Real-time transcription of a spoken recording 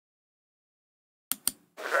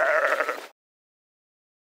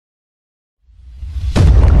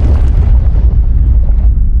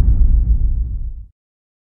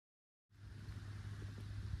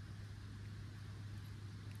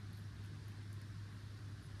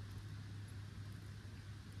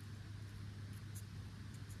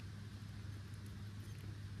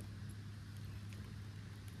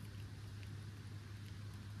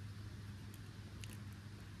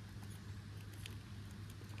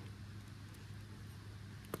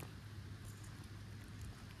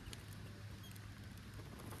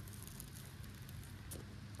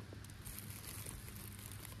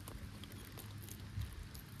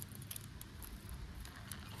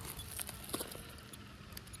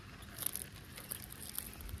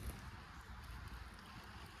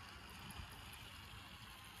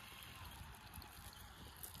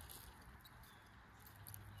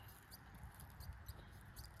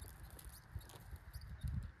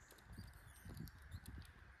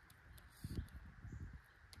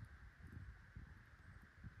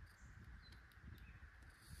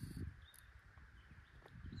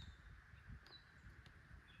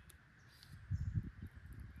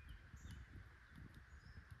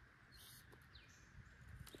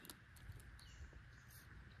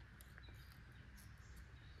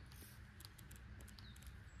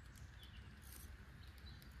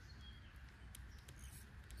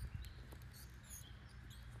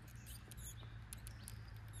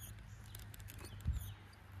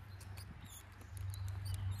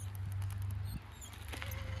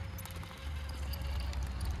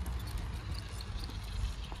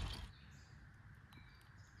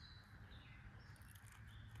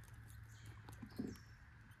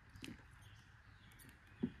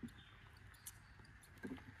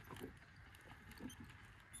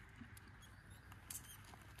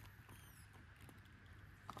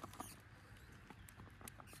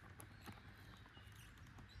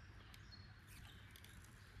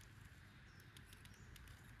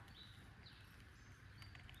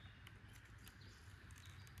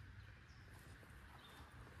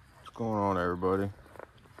going on, everybody?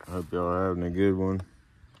 I hope y'all are having a good one.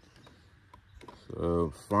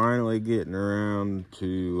 So finally getting around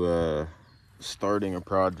to starting a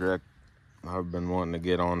project I've been wanting to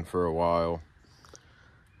get on for a while.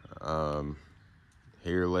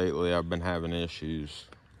 Here lately I've been having issues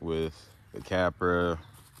with the Capra,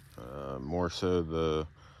 more so the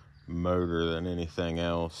motor than anything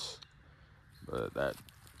else. But that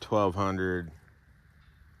 1200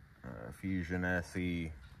 Fusion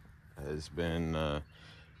SE has been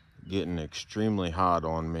getting extremely hot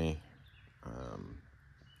on me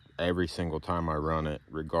every single time I run it,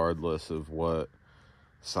 regardless of what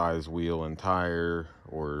size wheel and tire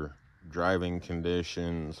or driving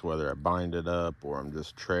conditions, whether I bind it up or I'm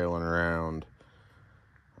just trailing around.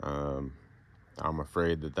 I'm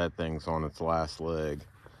afraid that thing's on its last leg.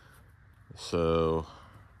 So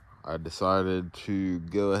I decided to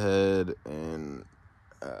go ahead and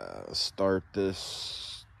start this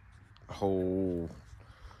whole,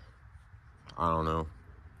 I don't know,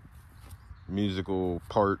 musical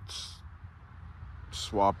parts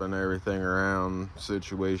swapping everything around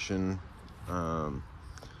situation.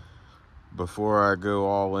 Before I go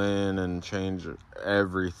all in and change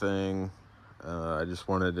everything, I just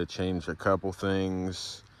wanted to change a couple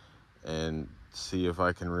things and see if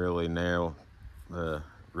I can really nail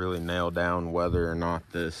down whether or not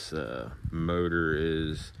this motor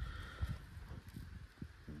is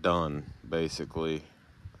done, basically.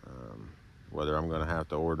 Whether I'm going to have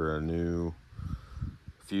to order a new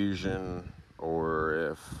Fusion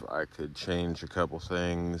or if I could change a couple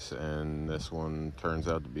things and this one turns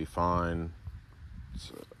out to be fine.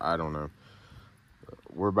 So, I don't know.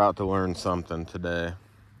 We're about to learn something today.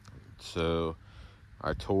 So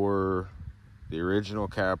I tore the original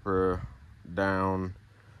Capra down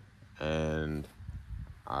and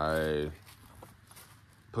I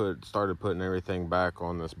started putting everything back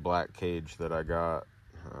on this black cage that I got.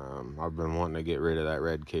 I've been wanting to get rid of that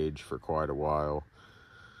red cage for quite a while.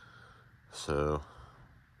 So,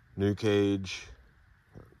 new cage,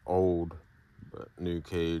 old, but new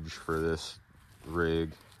cage for this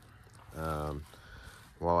rig.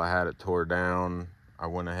 While I had it tore down, I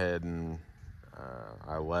went ahead and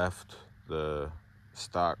I left the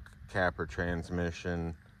stock Capra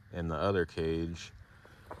transmission in the other cage,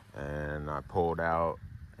 and I pulled out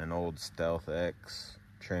an old Stealth X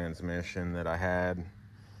transmission that I had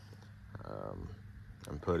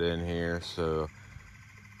and put in here. So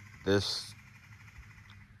this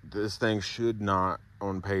thing should not,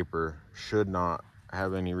 on paper, should not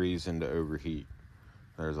have any reason to overheat.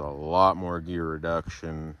 There's a lot more gear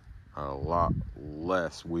reduction, a lot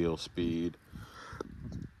less wheel speed.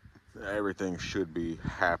 Everything should be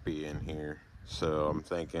happy in here. So I'm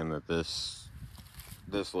thinking that this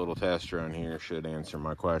little test run here should answer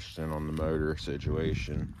my question on the motor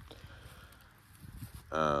situation.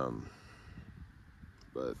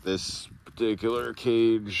 But this particular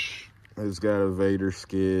cage has got a Vader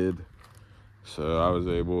skid, so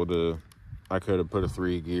I could have put a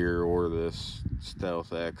 3-gear or this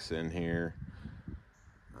Stealth X in here.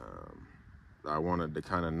 I wanted to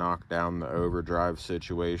kind of knock down the overdrive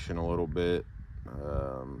situation a little bit.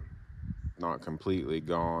 Not completely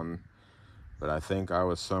gone, but I think I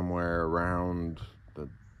was somewhere around the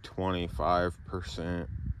 25%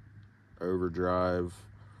 overdrive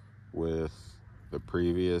with the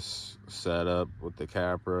previous setup with the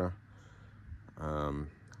Capra.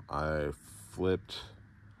 I flipped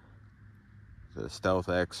the Stealth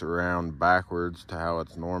X around backwards to how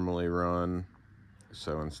it's normally run.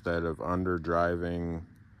 So instead of underdriving,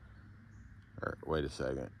 or wait a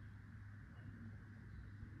second,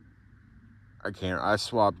 I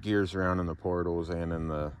swapped gears around in the portals and in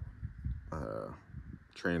the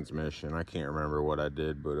transmission. I can't remember what I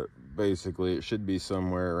did, but basically it should be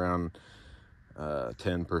somewhere around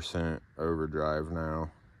 10% overdrive now.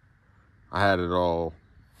 I had it all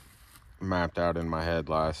mapped out in my head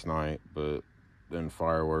last night, but then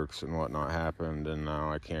fireworks and whatnot happened, and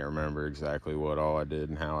now I can't remember exactly what all I did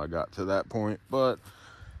and how I got to that point. But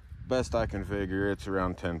best I can figure, it's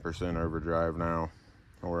around 10% overdrive now,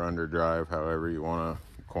 or underdrive, however you want to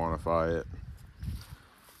quantify it.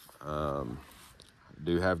 I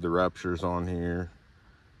do have the ruptures on here,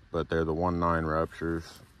 but they're the 1.9 ruptures,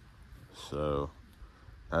 so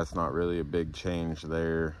that's not really a big change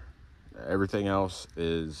there. Everything else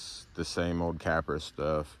is the same old Capra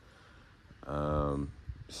stuff.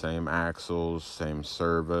 Same axles, same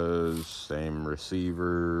servos, same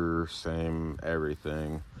receiver, same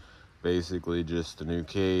everything. Basically just a new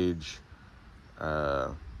cage,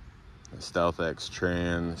 Stealth X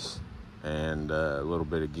trans, and a little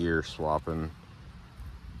bit of gear swapping.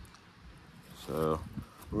 So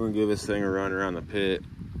We're gonna give this thing a run around the pit,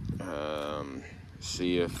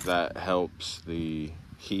 see if that helps the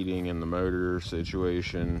heating in the motor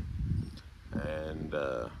situation, and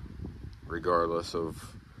regardless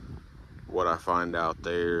of what I find out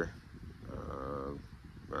there, I'm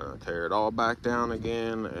gonna tear it all back down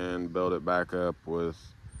again and build it back up with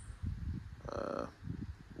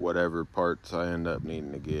whatever parts I end up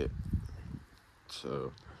needing to get.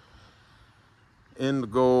 So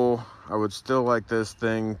end goal, I would still like this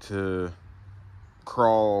thing to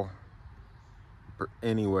crawl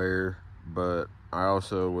anywhere, but I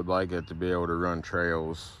also would like it to be able to run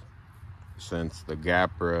trails, since the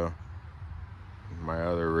Capra, my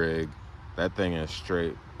other rig, that thing is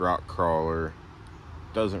straight rock crawler,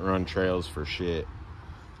 doesn't run trails for shit.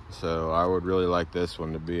 So I would really like this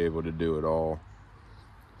one to be able to do it all.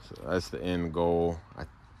 So that's the end goal.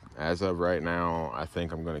 As of right now, I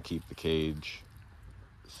think I'm going to keep the cage.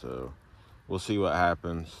 So we'll see what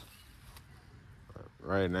happens. But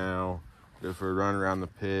right now, go for a run around the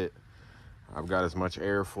pit. I've got as much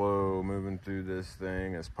airflow moving through this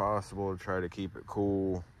thing as possible to try to keep it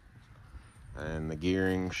cool. And the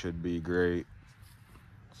gearing should be great.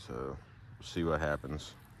 So we'll see what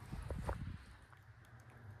happens.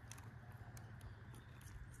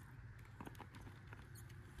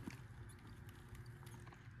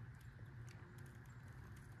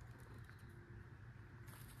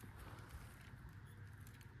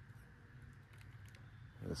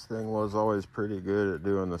 This thing was always pretty good at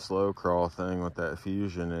doing the slow crawl thing with that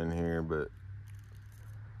fusion in here, but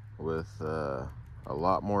with a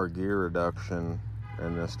lot more gear reduction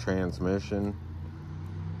in this transmission,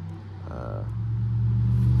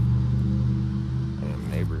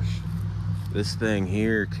 and neighbors, this thing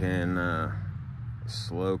here can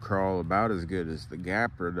slow crawl about as good as the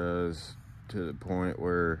Capra does, to the point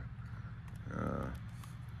where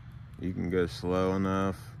you can go slow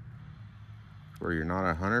enough where you're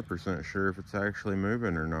not 100% sure if it's actually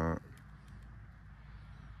moving or not.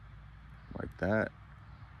 Like that.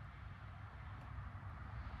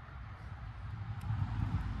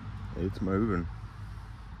 It's moving.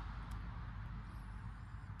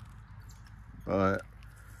 But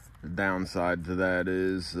the downside to that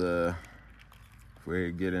is if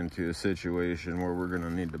we get into a situation where we're gonna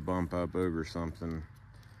need to bump up over something,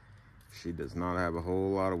 she does not have a whole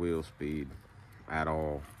lot of wheel speed at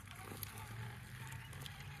all.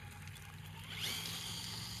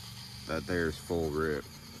 That there's full rip.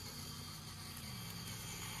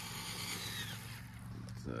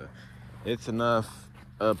 It's enough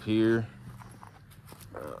up here,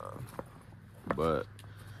 but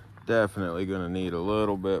definitely gonna need a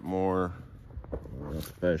little bit more,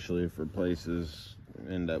 especially for places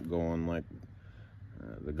end up going like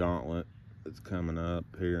the Gauntlet that's coming up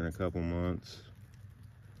here in a couple months.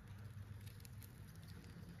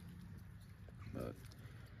 But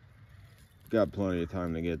got plenty of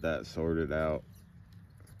time to get that sorted out.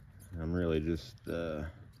 I'm really just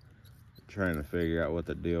trying to figure out what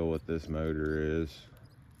the deal with this motor is.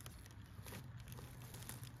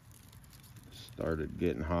 Started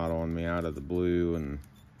getting hot on me out of the blue, and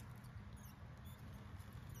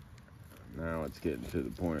now it's getting to the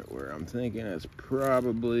point where I'm thinking it's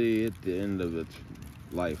probably at the end of its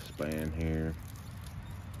lifespan here,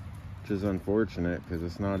 which is unfortunate because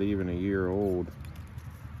it's not even a year old.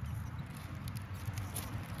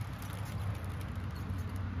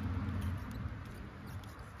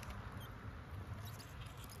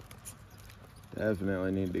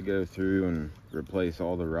 Definitely need to go through and replace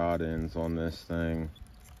all the rod ends on this thing.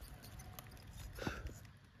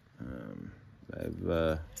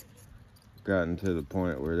 They've gotten to the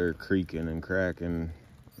point where they're creaking and cracking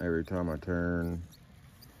every time I turn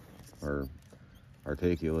or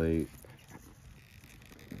articulate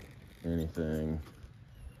anything.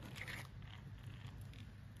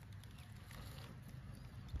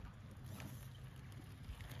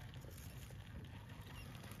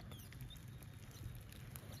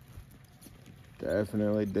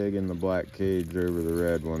 Definitely digging the black cage over the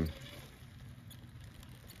red one.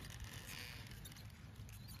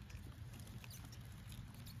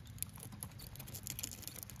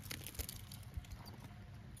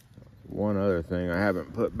 One other thing I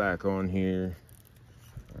haven't put back on here,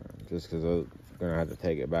 just because I'm gonna have to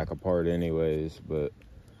take it back apart anyways, but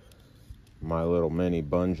my little mini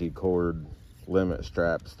bungee cord limit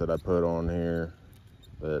straps that I put on here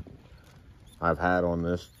that I've had on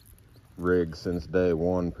this rig since day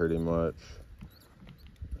one pretty much.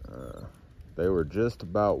 They were just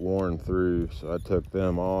about worn through, so I took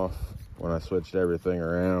them off when I switched everything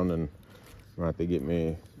around, and I'm gonna have to get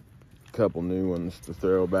me a couple new ones to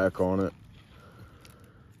throw back on it.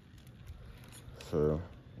 So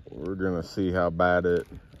we're gonna see how bad it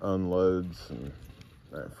unloads and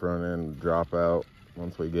that front end drop out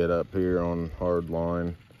once we get up here on hard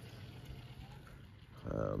line.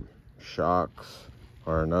 Shocks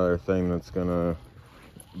are another thing that's gonna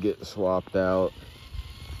get swapped out.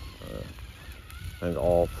 I think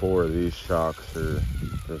all 4 of these shocks are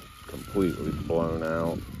just completely blown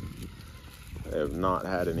out. They have not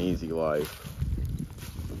had an easy life.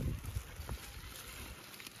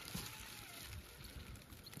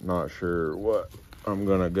 Not sure what I'm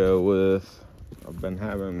gonna go with. I've been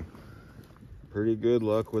having pretty good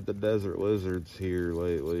luck with the desert lizards here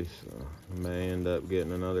lately, so I may end up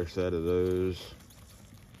getting another set of those.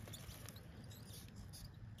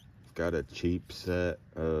 Got a cheap set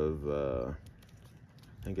of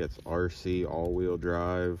I think it's RC all-wheel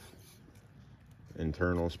drive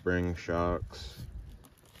internal spring shocks.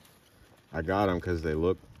 I got them because they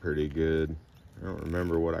look pretty good. I don't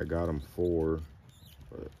remember what I got them for,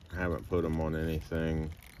 but I haven't put them on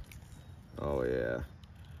anything. Oh yeah,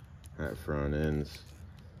 that front end's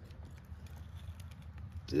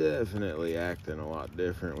definitely acting a lot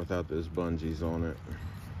different without those bungees on it.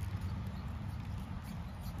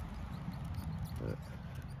 But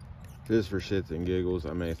just for shits and giggles,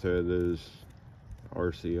 I may throw those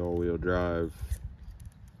RC all-wheel drive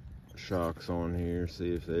shocks on here,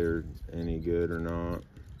 see if they're any good or not.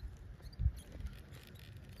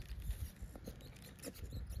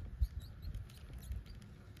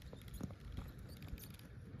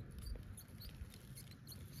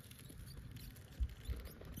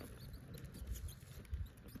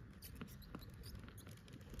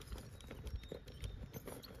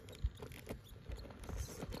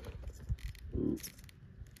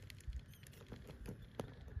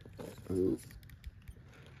 Ooh.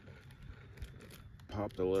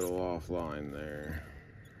 Popped a little offline there.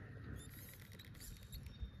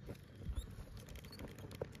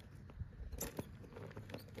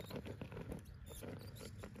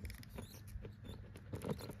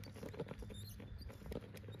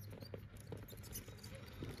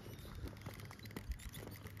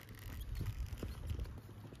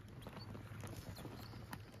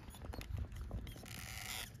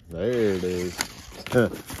 There it is.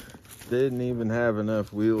 Didn't even have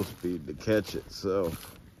enough wheel speed to catch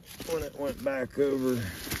itself when it went back over.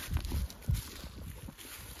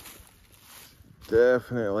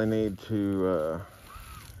 Definitely need to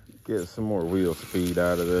get some more wheel speed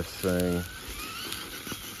out of this thing.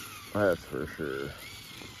 That's for sure.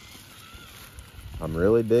 I'm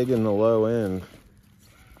really digging the low end.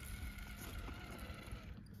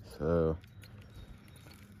 So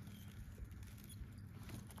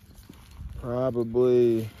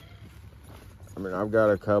probably, I mean, I've got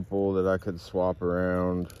a couple that I could swap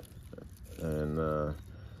around and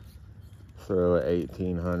throw a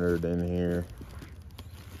 1800 in here.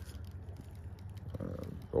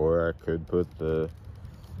 Or I could put the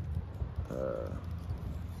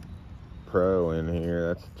Pro in here.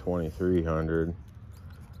 That's 2300.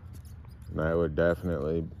 And that would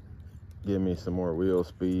definitely give me some more wheel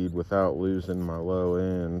speed without losing my low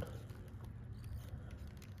end.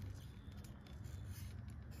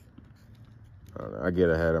 I don't know, I get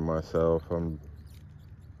ahead of myself. I'm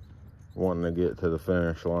wanting to get to the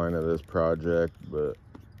finish line of this project, but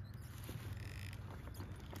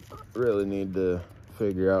I really need to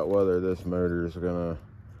figure out whether this motor is gonna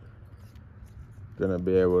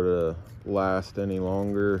be able to last any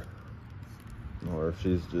longer, or if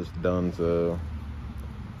she's just done so.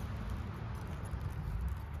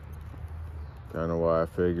 Kind of why I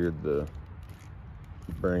figured to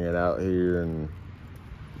bring it out here and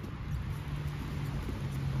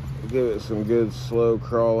give it some good slow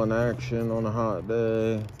crawling action on a hot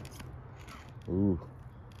day. Ooh,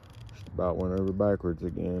 just about went over backwards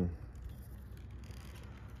again.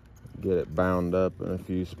 Get it bound up in a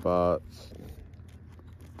few spots.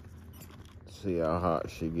 See how hot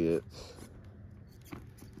she gets.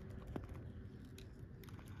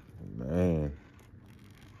 Man.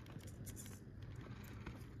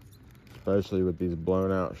 Especially with these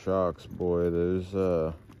blown out shocks, boy, those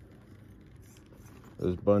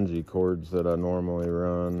bungee cords that I normally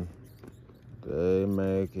run, they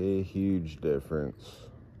make a huge difference.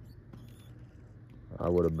 I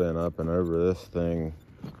would have been up and over this thing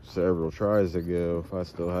several tries ago if I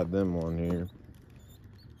still had them on here.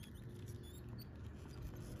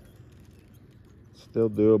 Still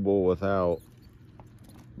doable without,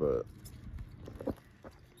 but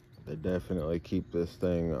they definitely keep this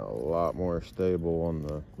thing a lot more stable on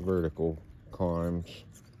the vertical climbs.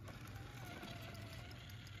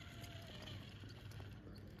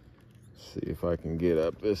 See if I can get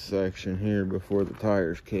up this section here before the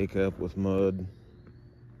tires cake up with mud.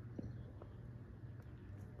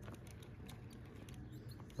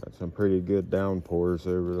 some pretty good downpours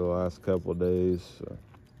over the last couple days, so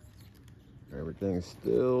everything's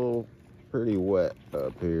still pretty wet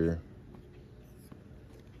up here.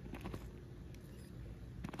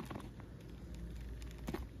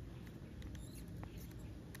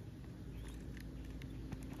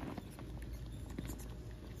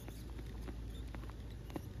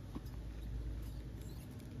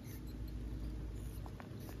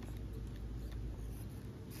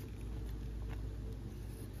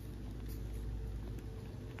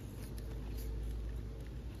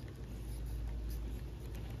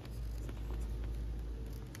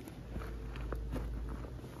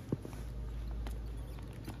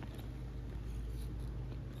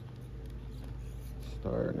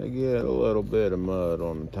 Starting to get a little bit of mud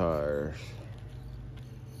on the tires.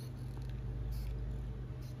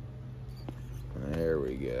 There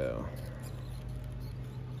we go.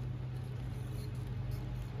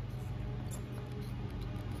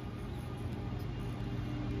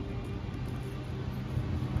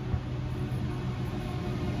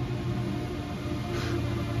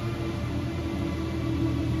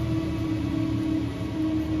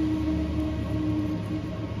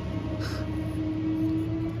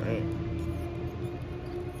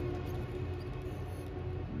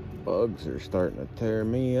 Bugs are starting to tear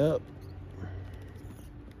me up.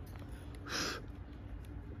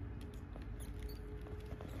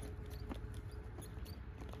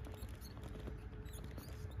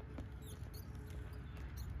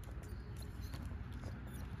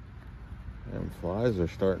 And flies are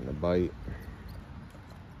starting to bite.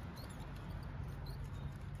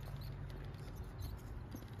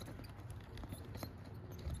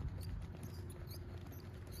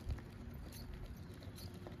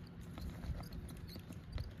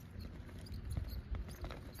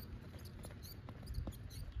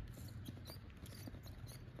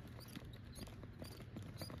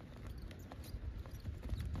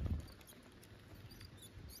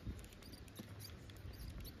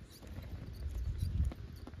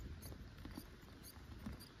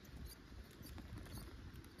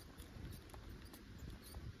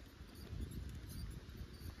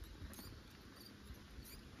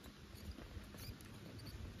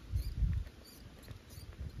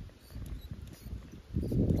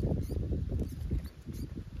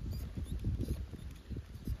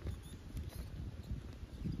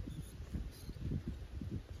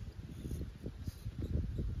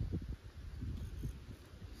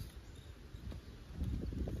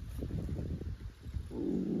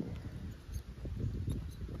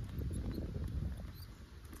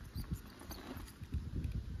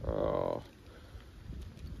 Oh,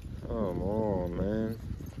 come on, man.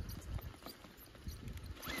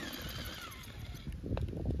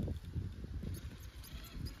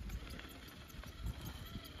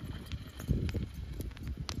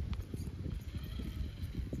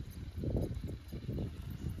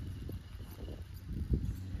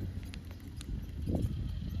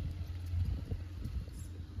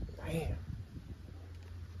 Damn.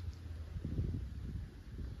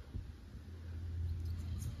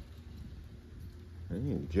 I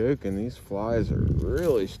ain't joking, these flies are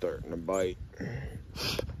really starting to bite.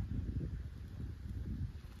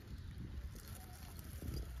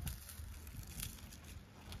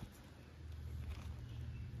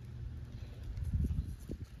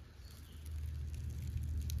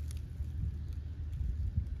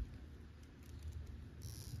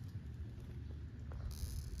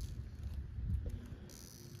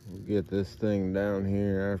 We'll get this thing down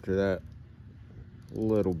here after that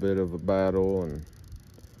little bit of a battle and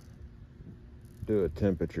do a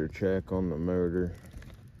temperature check on the motor.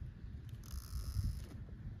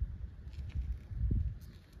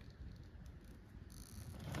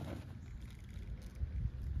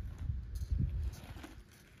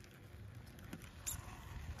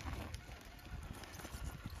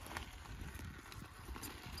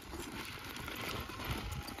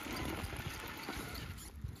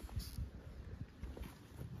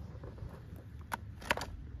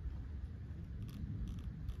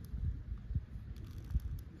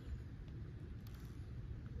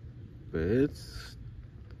 But it's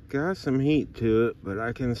got some heat to it, but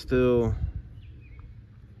I can still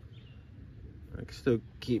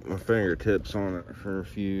keep my fingertips on it for a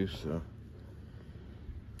few, so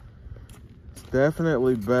it's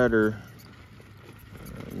definitely better.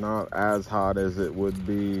 Not as hot as it would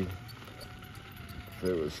be if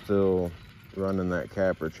it was still running that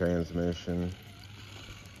Capra transmission.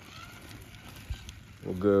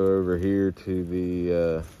 We'll go over here to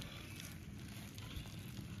the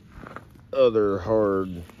other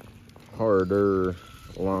harder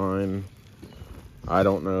line. I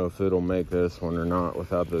don't know if it'll make this one or not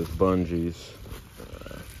without those bungees,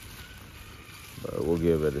 but we'll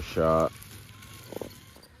give it a shot.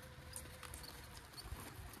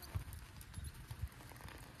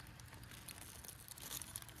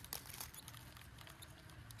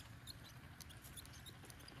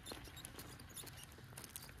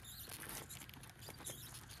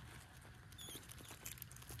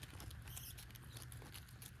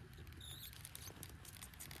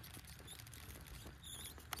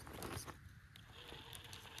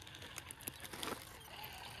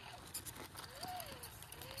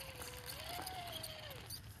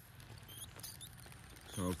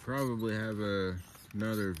 So I'll probably have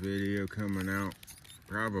another video coming out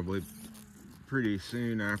probably pretty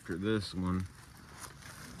soon after this one.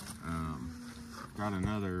 Got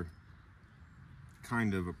another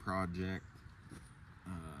kind of a project,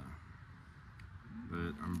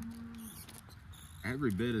 but I'm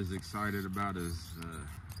every bit as excited about as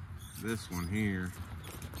this one here.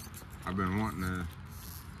 I've been wanting to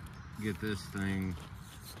get this thing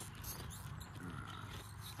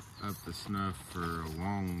up to snuff for a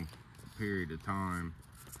long period of time,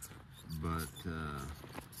 but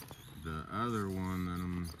the other one that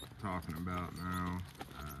I'm talking about now,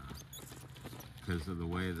 because of the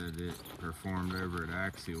way that it performed over at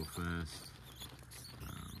Axial Fest,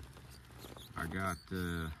 I got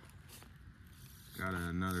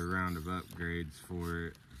another round of upgrades for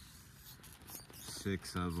it,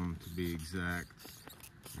 6 of them to be exact,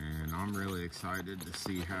 and I'm really excited to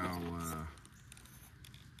see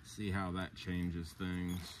how that changes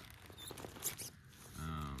things.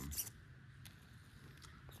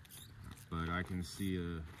 But I can see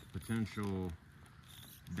a potential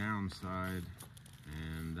downside,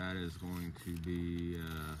 and that is going to be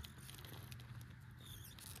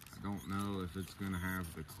I don't know if it's going to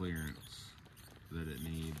have the clearance that it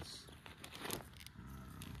needs.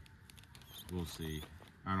 We'll see.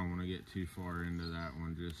 I don't want to get too far into that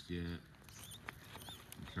one just yet.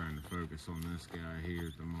 I'm trying to focus on this guy here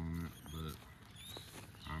at the moment, but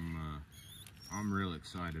I'm real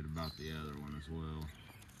excited about the other one as well.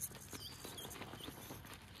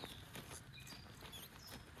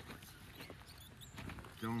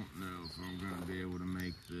 Don't know if I'm going to be able to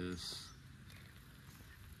make this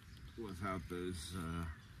without those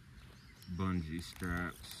bungee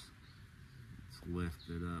straps. It's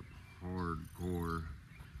lifted up hardcore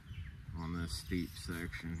on this steep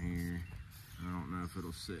section here. I don't know if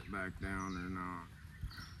it'll sit back down or not.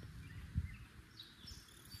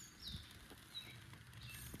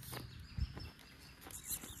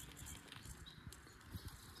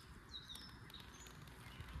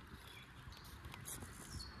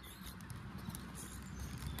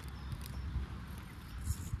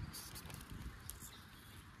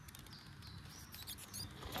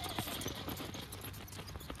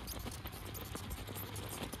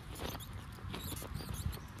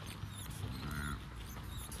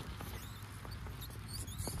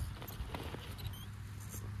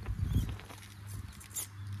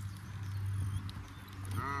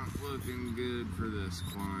 Looking good for this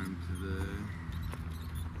climb today.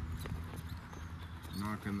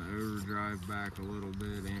 Knocking the overdrive back a little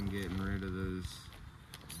bit and getting rid of those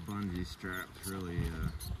bungee straps really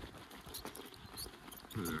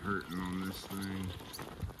put a hurting on this thing,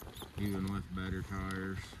 even with better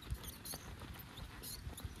tires.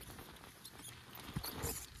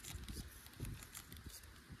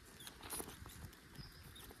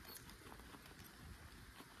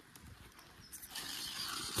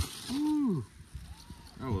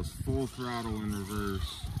 That was full throttle in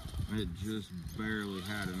reverse. It just barely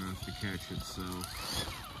had enough to catch itself.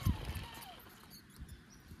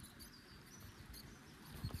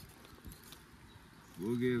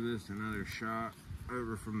 We'll give this another shot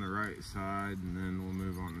over from the right side, and then we'll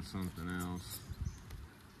move on to something else.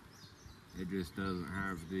 It just doesn't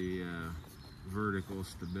have the vertical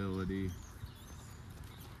stability.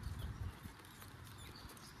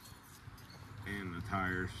 And the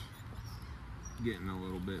tires getting a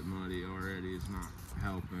little bit muddy already is not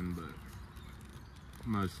helping, but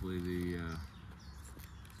mostly the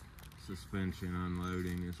suspension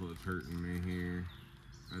unloading is what's hurting me here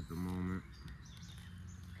at the moment.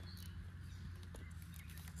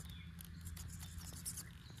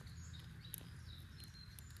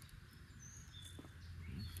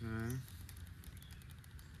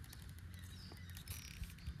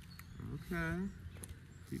 Okay.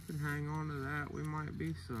 If you can hang on to that, we might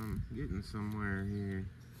be getting somewhere here.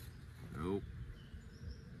 Nope.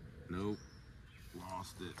 Nope.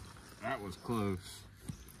 Lost it. That was close.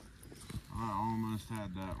 I almost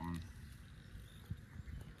had that one.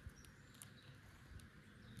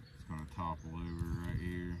 It's gonna topple over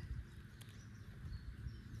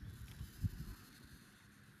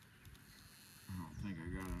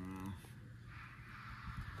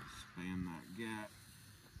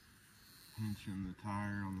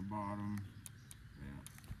tire on the bottom. Yeah,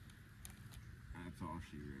 that's all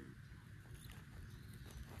she wrote.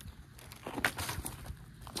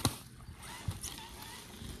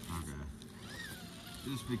 Okay.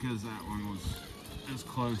 Just because that one was as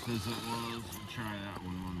close as it was, we'll try that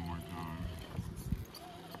one more time.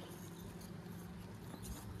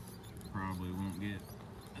 Probably won't get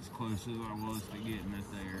as close as I was to getting it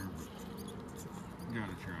there, but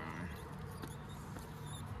gotta try.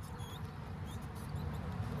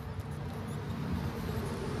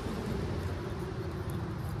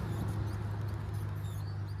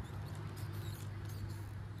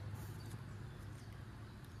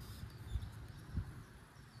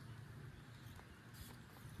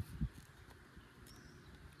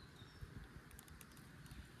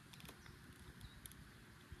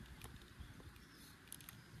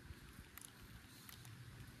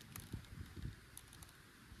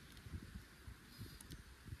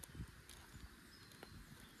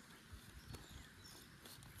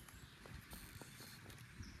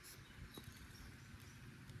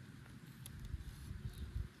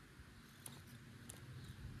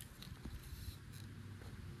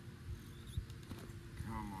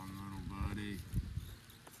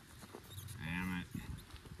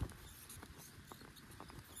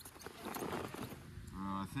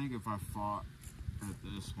 I think if I fought at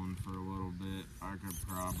this one for a little bit, I could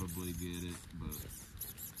probably get it, but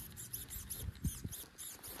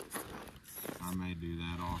I may do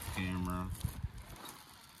that off camera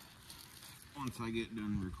once I get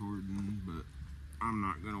done recording, but I'm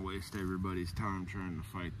not going to waste everybody's time trying to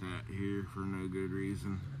fight that here for no good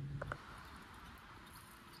reason.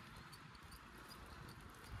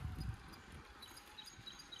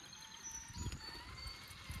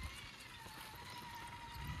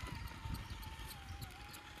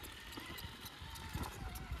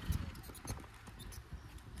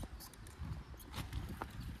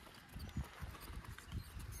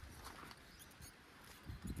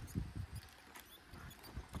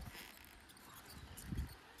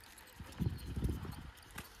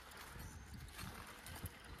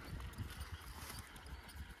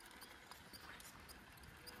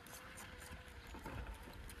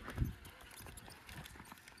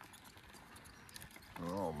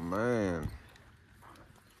 Oh man,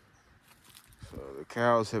 so the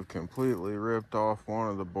cows have completely ripped off one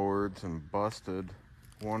of the boards and busted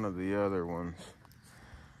one of the other ones.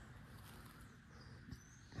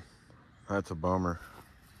 That's a bummer.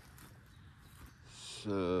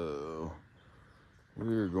 So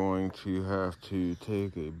we're going to have to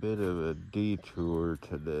take a bit of a detour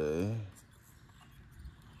today.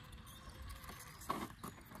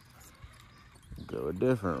 Go a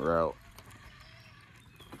different route.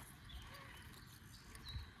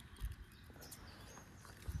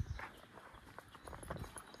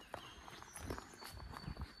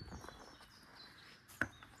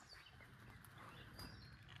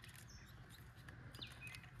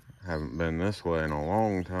 Haven't been this way in a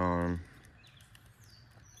long time.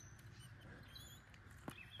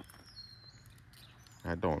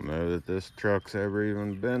 I don't know that this truck's ever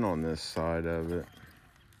even been on this side of it.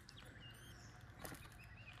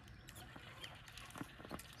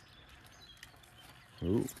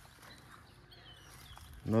 Ooh.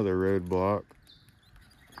 Another roadblock.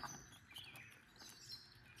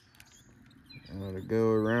 Gotta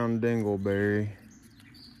go around Dingleberry.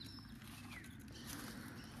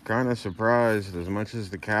 Kind of surprised, as much as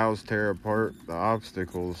the cows tear apart the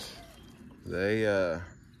obstacles, they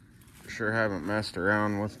sure haven't messed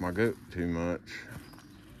around with my goat too much.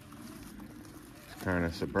 It's kind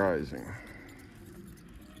of surprising.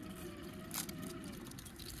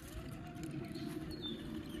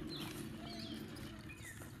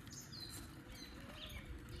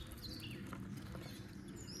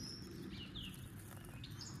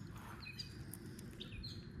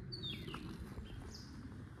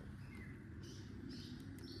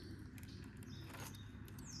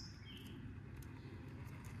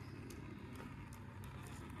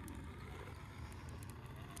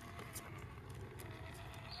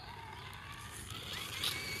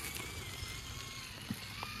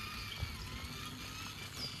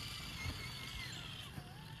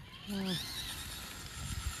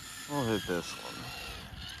 I'll hit this one.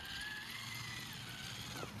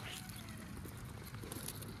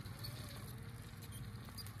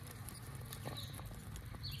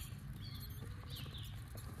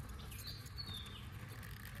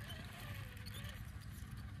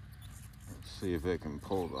 Let's see if it can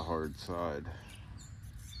pull the hard side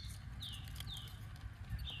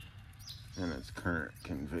in its current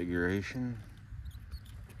configuration.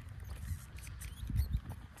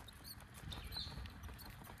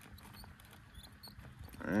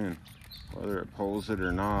 man, whether it pulls it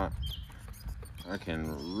or not, I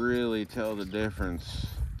can really tell the difference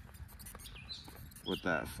with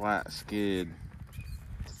that flat skid.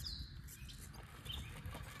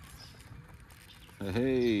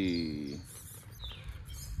 Hey,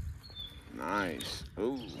 nice.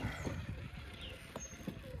 Oh.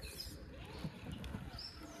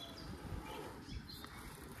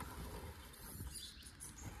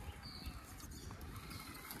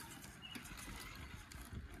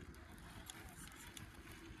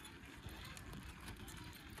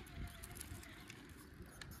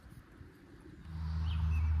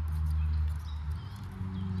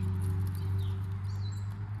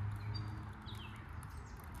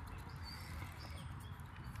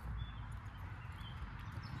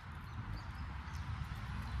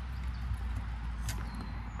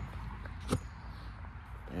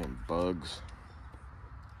 And bugs.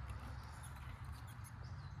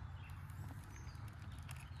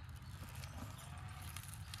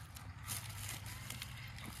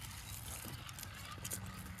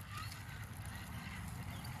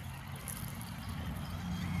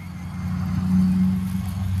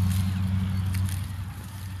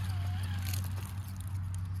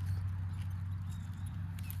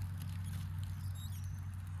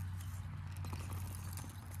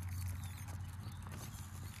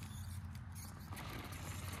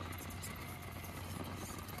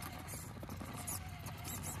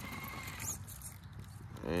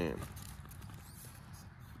 Man.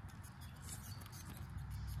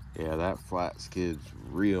 Yeah, that flat skid's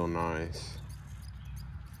real nice.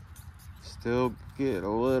 Still get a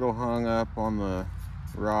little hung up on the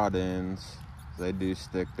rod ends. They do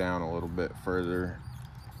stick down a little bit further.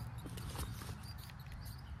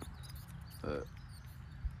 But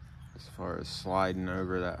as far as sliding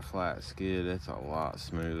over that flat skid, it's a lot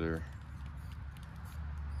smoother.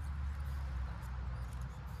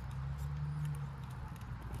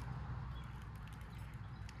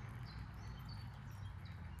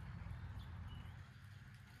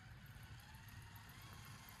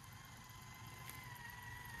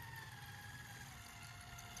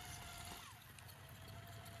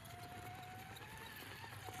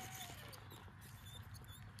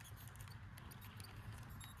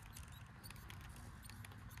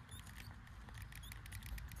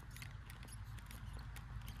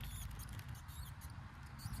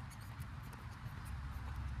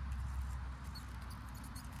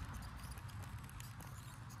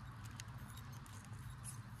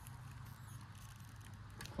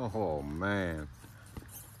 Oh man,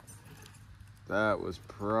 that was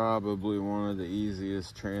probably one of the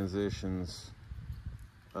easiest transitions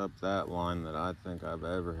up that line that I think I've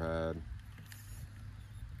ever had.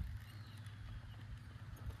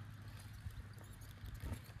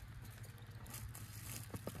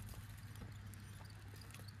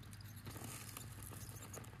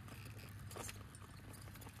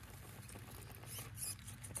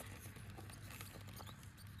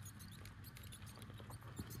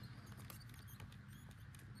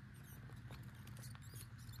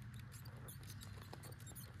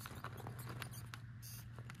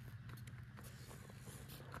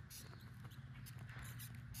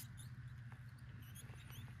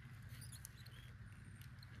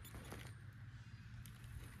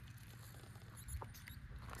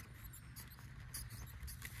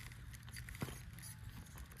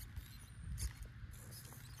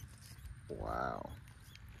 Wow.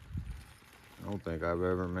 I don't think I've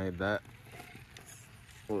ever made that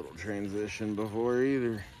little transition before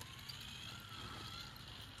either.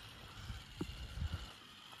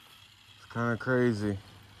 It's kind of crazy.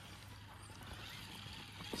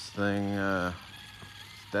 This thing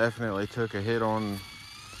definitely took a hit on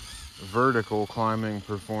vertical climbing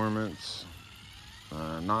performance.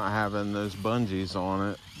 Not having those bungees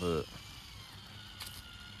on it, but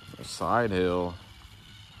the side hill,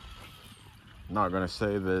 not gonna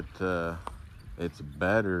say that it's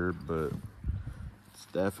better, but it's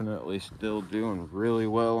definitely still doing really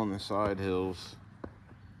well on the side hills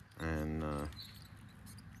and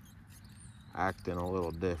acting a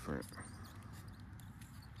little different.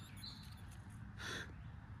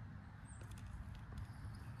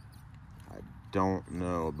 I don't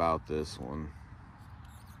know about this one.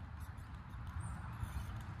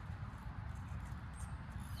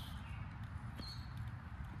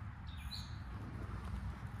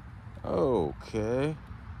 Okay.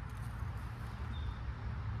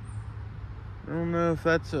 I don't know if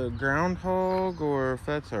that's a groundhog or if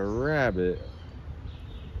that's a rabbit,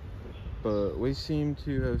 but we seem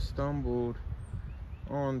to have stumbled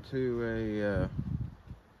onto a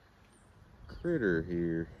critter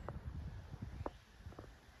here.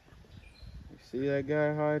 You See that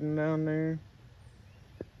guy hiding down there?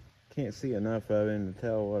 Can't see enough of him to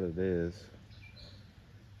tell what it is.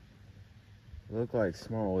 Look like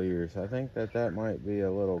small ears. I think that might be a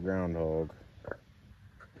little groundhog.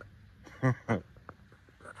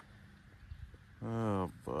 Oh,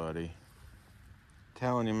 buddy.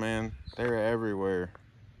 Telling you, man, they're everywhere.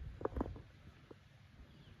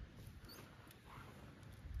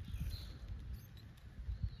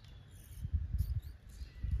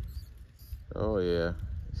 Oh yeah,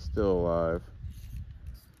 he's still alive.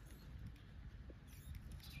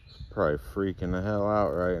 Probably freaking the hell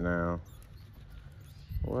out right now.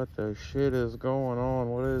 What the shit is going on?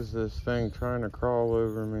 What is this thing trying to crawl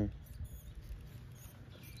over me?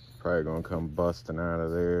 Probably gonna come busting out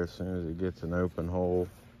of there as soon as it gets an open hole.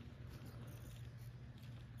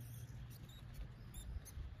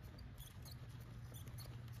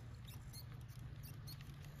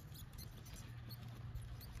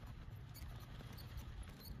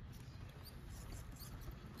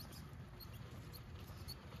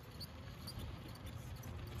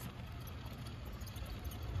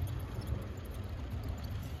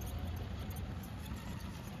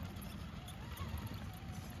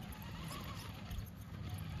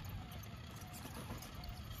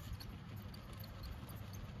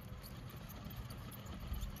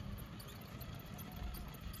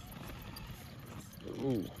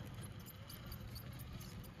 Ooh.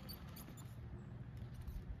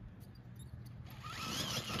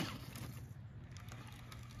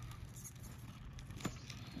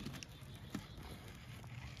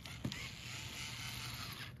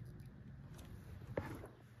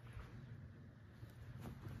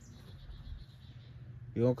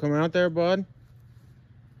 You gonna come out there, bud?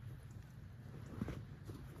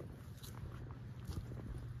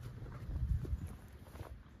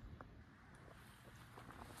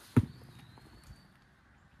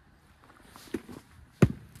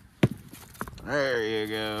 There you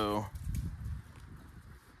go.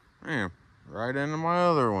 Man, right into my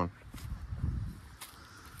other one.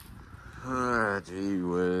 Ah, gee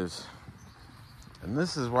whiz. And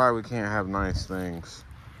this is why we can't have nice things.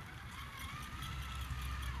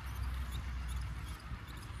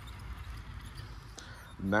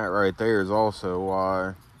 And that right there is also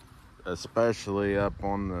why, especially up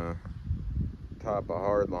on the top of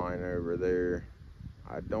Hardline over there,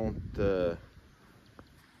 I don't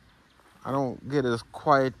get as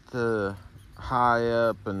quite high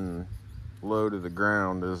up and low to the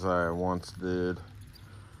ground as I once did.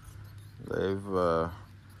 They've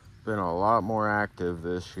been a lot more active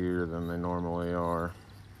this year than they normally are.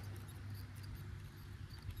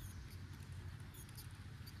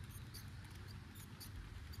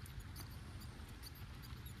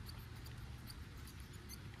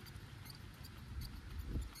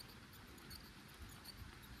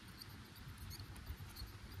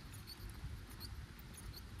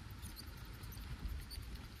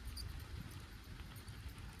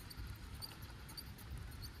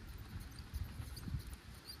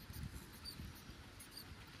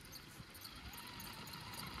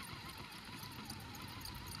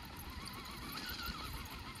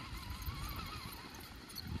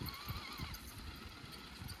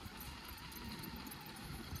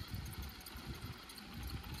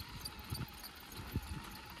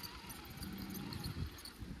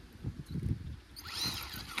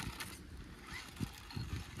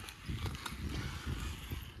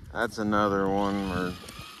 That's another one where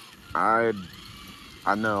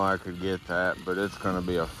I know I could get that, but it's gonna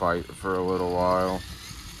be a fight for a little while.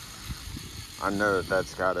 I know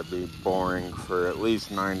that's gotta be boring for at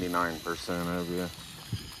least 99% of you.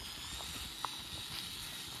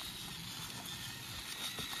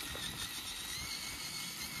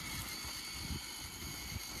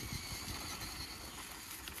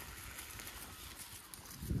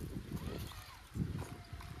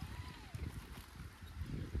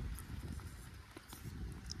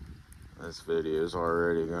 This video is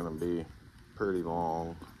already gonna be pretty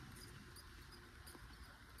long.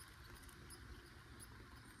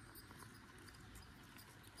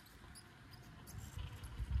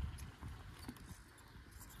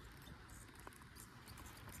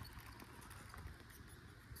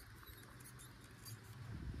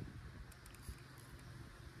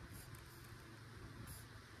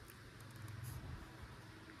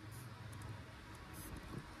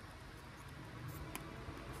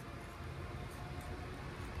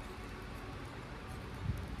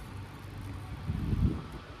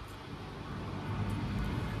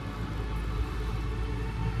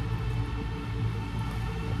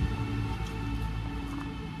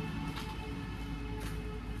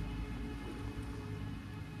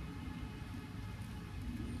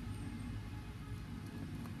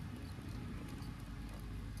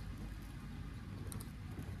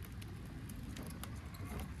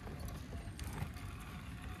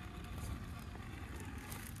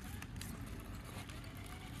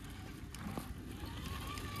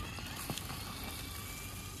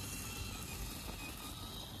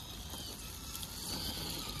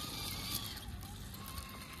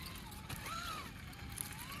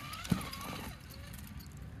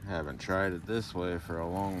 Haven't tried it this way for a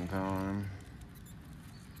long time.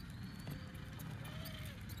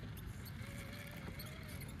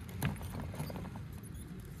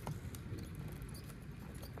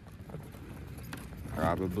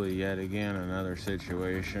 Probably yet again another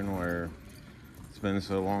situation where it's been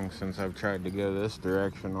so long since I've tried to go this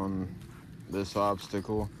direction on this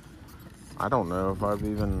obstacle. I don't know if I've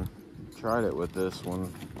even tried it with this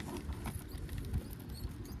one.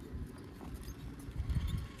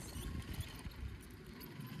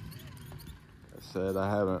 I said I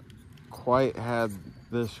haven't quite had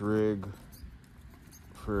this rig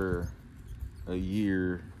for a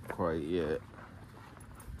year quite yet.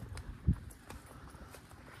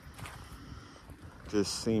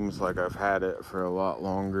 Just seems like I've had it for a lot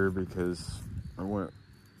longer because I went,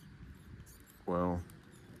 well,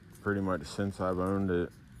 pretty much since I've owned it,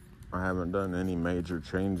 I haven't done any major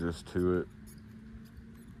changes to it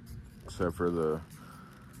except for the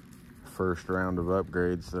first round of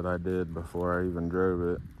upgrades that I did before I even drove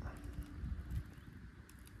it.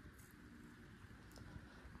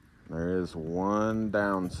 There is one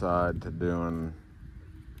downside to doing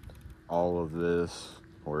all of this,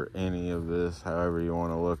 or any of this, however you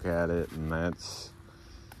want to look at it, and that's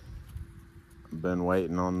been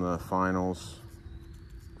waiting on the finals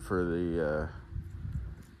for the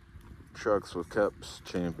Trucks with Cups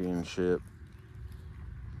Championship.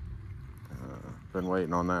 Been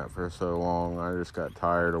waiting on that for so long, I just got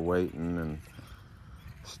tired of waiting and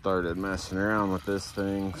started messing around with this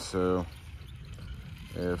thing. So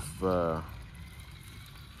if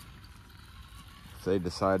they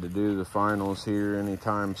decide to do the finals here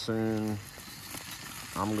anytime soon,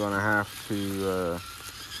 I'm gonna have to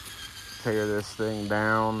tear this thing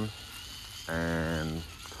down and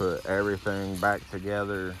put everything back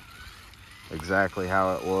together exactly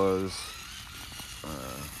how it was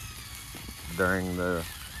during the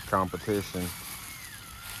competition.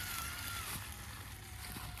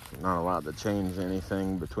 Not allowed to change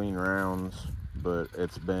anything between rounds, but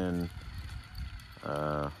it's been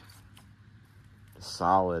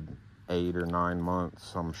solid 8 or 9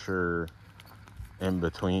 months, I'm sure, in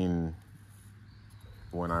between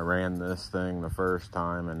when I ran this thing the first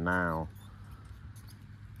time and now.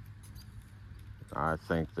 I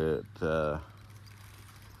think that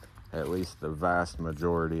at least the vast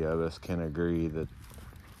majority of us can agree that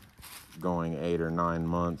going 8 or 9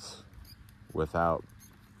 months without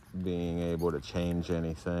being able to change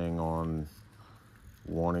anything on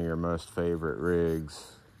one of your most favorite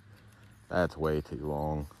rigs, that's way too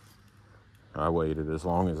long. I waited as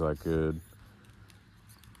long as I could.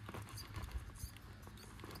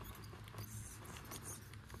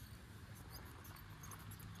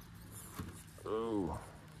 Ooh,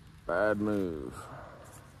 bad move.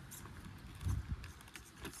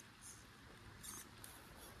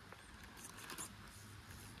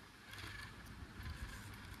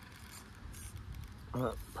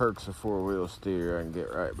 Perks of four-wheel steer, I can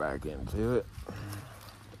get right back into it.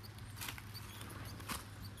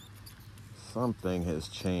 Something has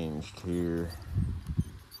changed here. I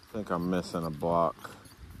think I'm missing a block.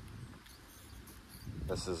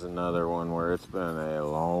 This is another one where it's been a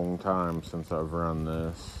long time since I've run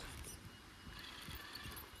this.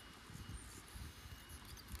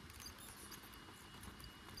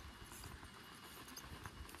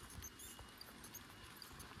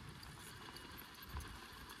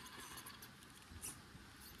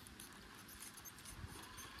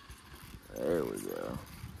 There we go.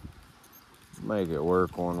 Make it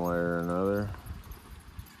work one way or another.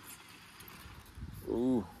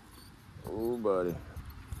 Ooh, buddy.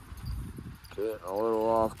 Getting a little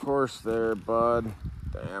off course there, bud.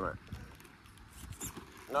 Damn it.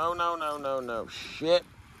 No. Shit.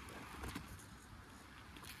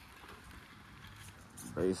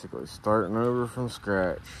 Basically starting over from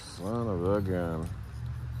scratch. Son of a gun.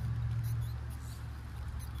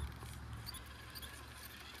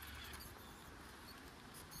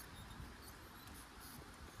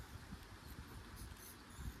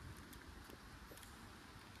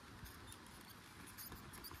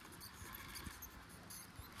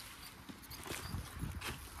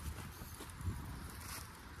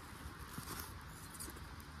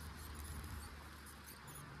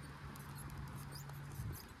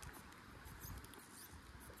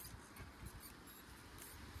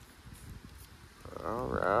 All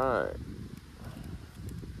right.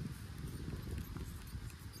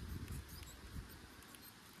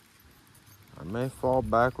 I may fall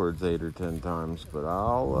backwards 8 or 10 times, but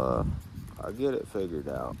I'll get it figured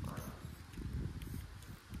out.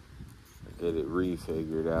 Get it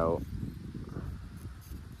refigured out.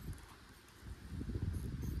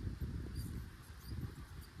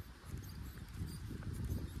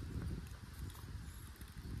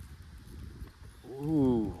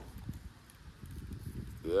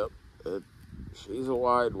 She's a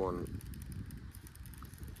wide one.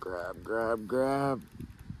 Grab, grab, grab.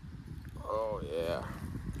 Oh, yeah.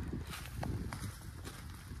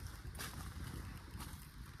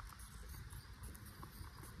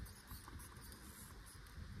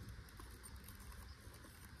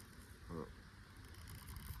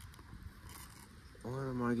 What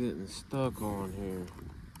am I getting stuck on here?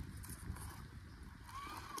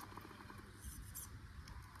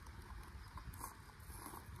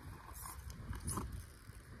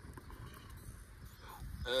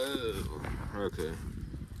 Oh, okay.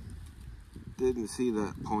 Didn't see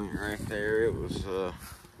that point right there. It was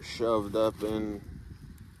shoved up in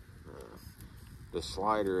the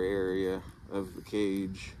slider area of the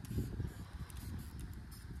cage.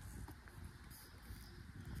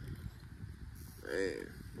 Man,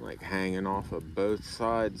 like hanging off of both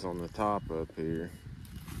sides on the top up here.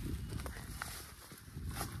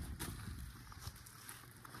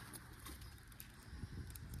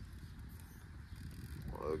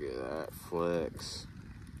 Look at that flex.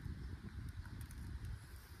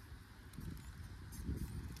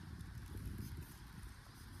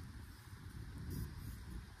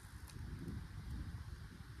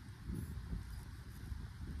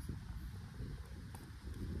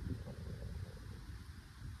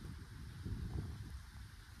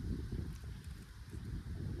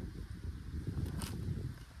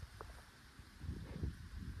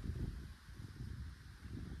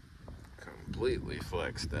 Completely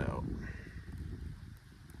flexed out.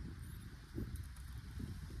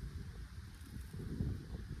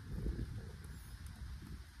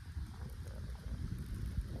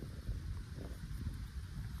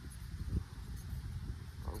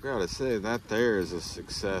 I've got to say that there is a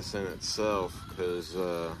success in itself, because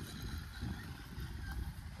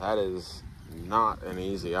that is not an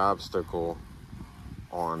easy obstacle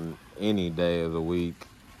on any day of the week,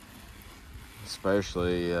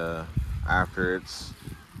 especially after it's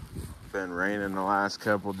been raining the last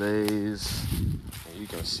couple days. You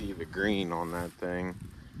can see the green on that thing.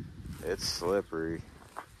 It's slippery.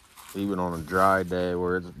 Even on a dry day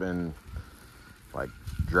where it's been like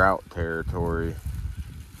drought territory,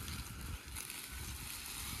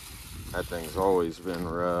 that thing's always been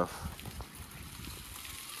rough.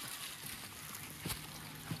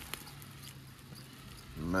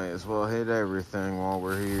 May as well hit everything while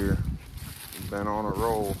we're here. We've been on a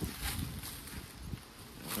roll.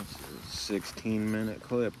 That's a 16-minute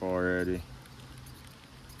clip already.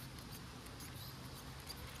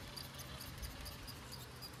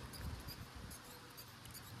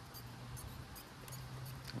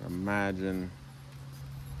 Imagine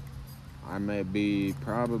I may be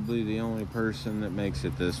probably the only person that makes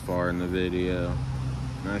it this far in the video.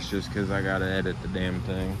 And that's just because I gotta edit the damn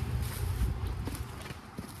thing.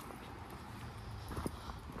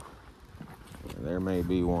 There may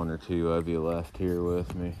be one or two of you left here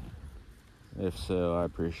with me. If so, I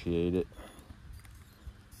appreciate it.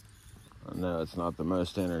 I know it's not the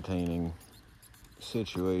most entertaining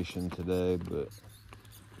situation today, but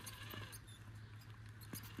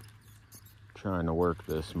trying to work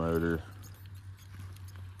this motor.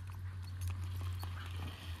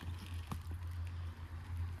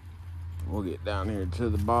 We'll get down here to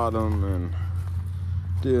the bottom and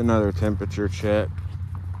do another temperature check.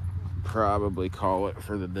 Probably call it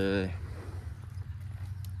for the day.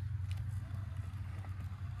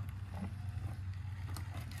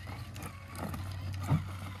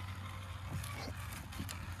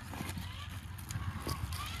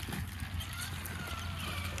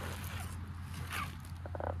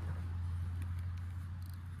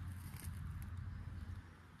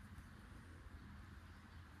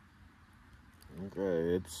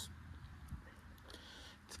 Okay, it's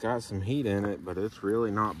got some heat in it, but it's really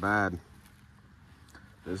not bad.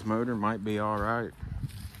 This motor might be all right.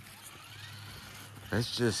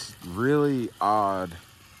 It's just really odd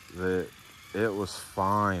that it was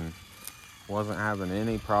fine. Wasn't having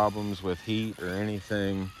any problems with heat or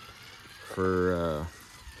anything for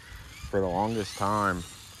the longest time.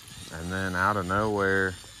 And then out of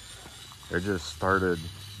nowhere, it just started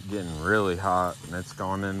getting really hot, and it's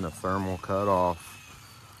gone into thermal cutoff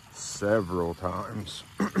several times.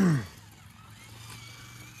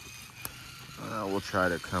 We'll try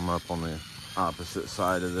to come up on the opposite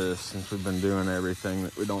side of this, since we've been doing everything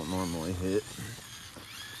that we don't normally hit.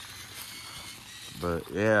 But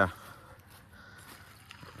yeah,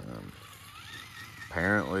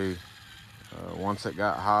 apparently once it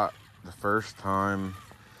got hot the first time,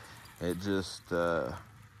 it just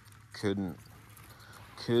couldn't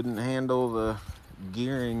handle the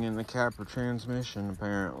gearing in the Capra transmission,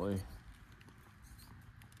 apparently.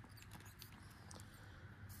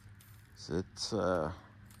 It's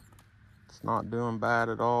not doing bad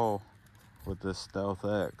at all with this Stealth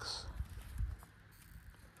X.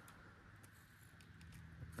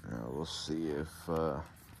 Now we'll see if the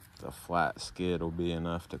flat skid will be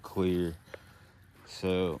enough to clear.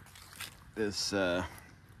 So this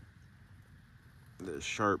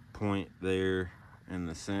sharp point there in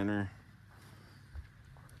the center,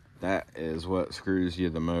 that is what screws you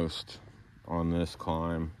the most on this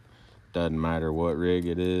climb. Doesn't matter what rig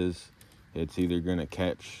it is, it's either gonna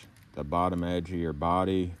catch the bottom edge of your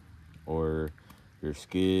body or your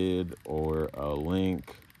skid or a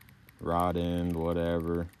link, rod end,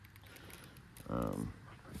 whatever.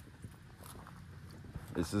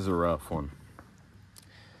 This is a rough one.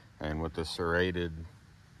 And with the serrated,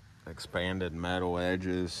 expanded metal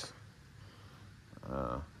edges,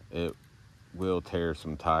 it will tear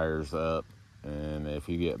some tires up. And if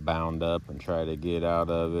you get bound up and try to get out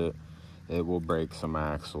of it, it will break some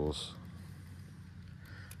axles.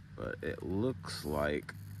 But it looks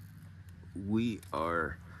like we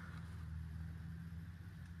are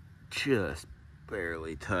just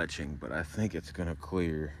barely touching, but I think it's gonna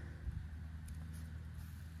clear.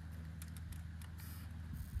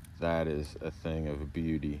 That is a thing of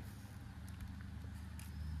beauty.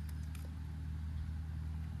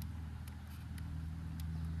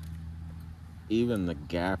 Even the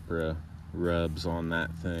Capra rubs on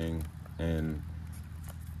that thing and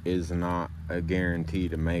is not a guarantee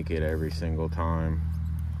to make it every single time.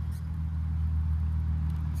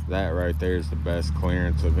 That right there is the best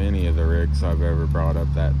clearance of any of the rigs I've ever brought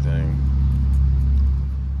up that thing.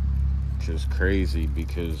 Which is crazy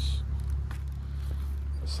because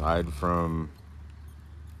aside from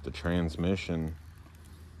the transmission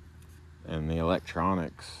and the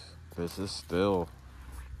electronics, this is still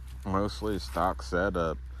mostly stock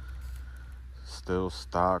setup. Still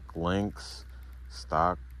stock links,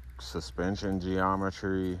 stock suspension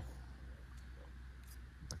geometry.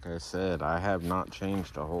 Like I said, I have not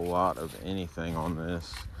changed a whole lot of anything on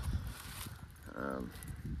this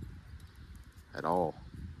at all.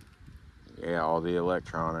 Yeah, all the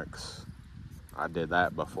electronics, I did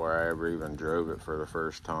that before I ever even drove it for the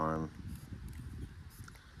first time.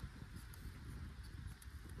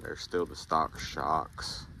 There's still the stock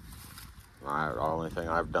shocks. The only thing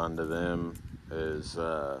I've done to them is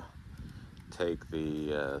take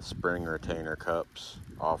the spring retainer cups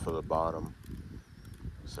off of the bottom.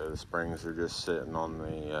 So the springs are just sitting on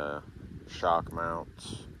the shock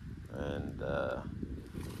mounts and the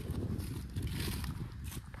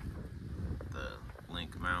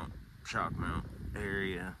link mount, shock mount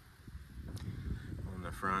area on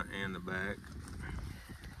the front and the back.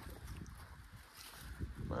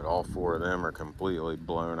 But all four of them are completely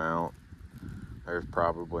blown out. There's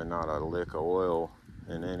probably not a lick of oil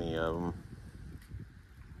in any of them.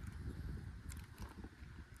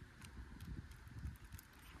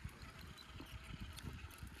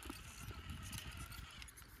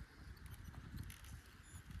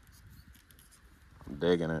 I'm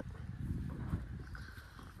digging it.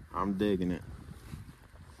 I'm digging it.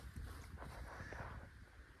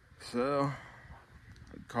 So,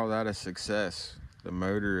 I'd call that a success. The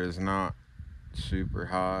motor is not super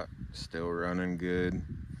hot, still running good.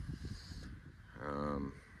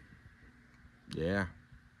 Yeah.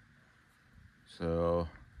 So,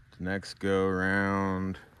 the next go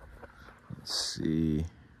around, let's see,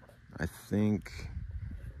 I think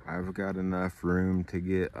I've got enough room to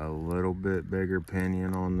get a little bit bigger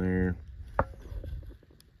pinion on there.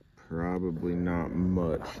 Probably not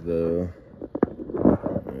much though. I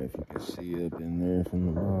don't know if you can see up in there from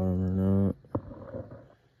the bottom or not.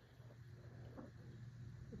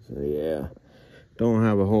 So yeah, don't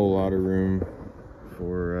have a whole lot of room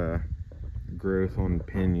for growth on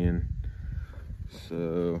pinion.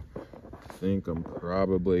 So I think I'm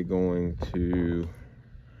probably going to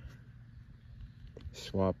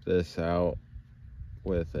swap this out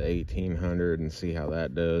with the 1800 and see how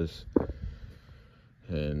that does,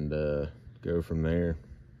 and go from there.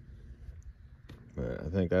 But I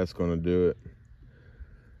think that's going to do it.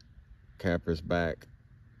 Capra's back,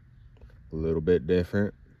 a little bit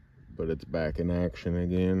different, but it's back in action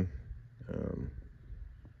again.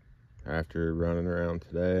 After running around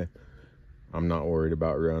today, I'm not worried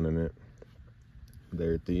about running it.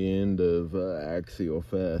 They're at the end of Axial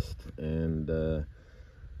Fest, and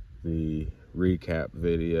the recap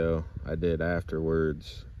video I did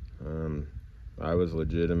afterwards, I was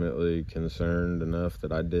legitimately concerned enough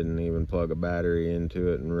that I didn't even plug a battery into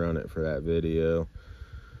it and run it for that video.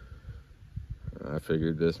 I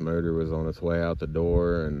figured this motor was on its way out the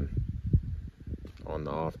door, and on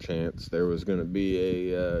the off chance there was going to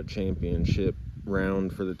be a championship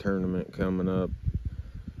round for the tournament coming up.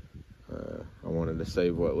 I wanted to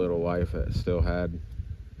save what little life it still had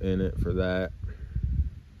in it for that,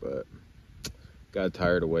 but got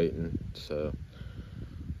tired of waiting, so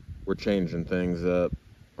we're changing things up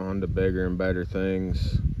on to bigger and better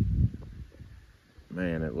things.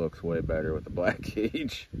 Man, it looks way better with the black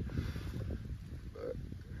cage. But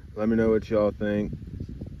let me know what y'all think.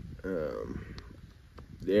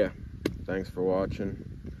 Yeah, thanks for watching.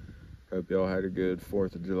 Hope y'all had a good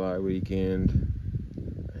 4th of July weekend,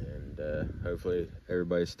 and hopefully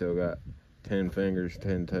everybody still got 10 fingers,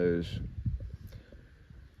 10 toes.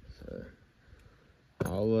 So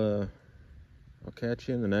I'll catch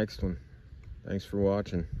you in the next one. Thanks for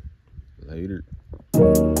watching. Later.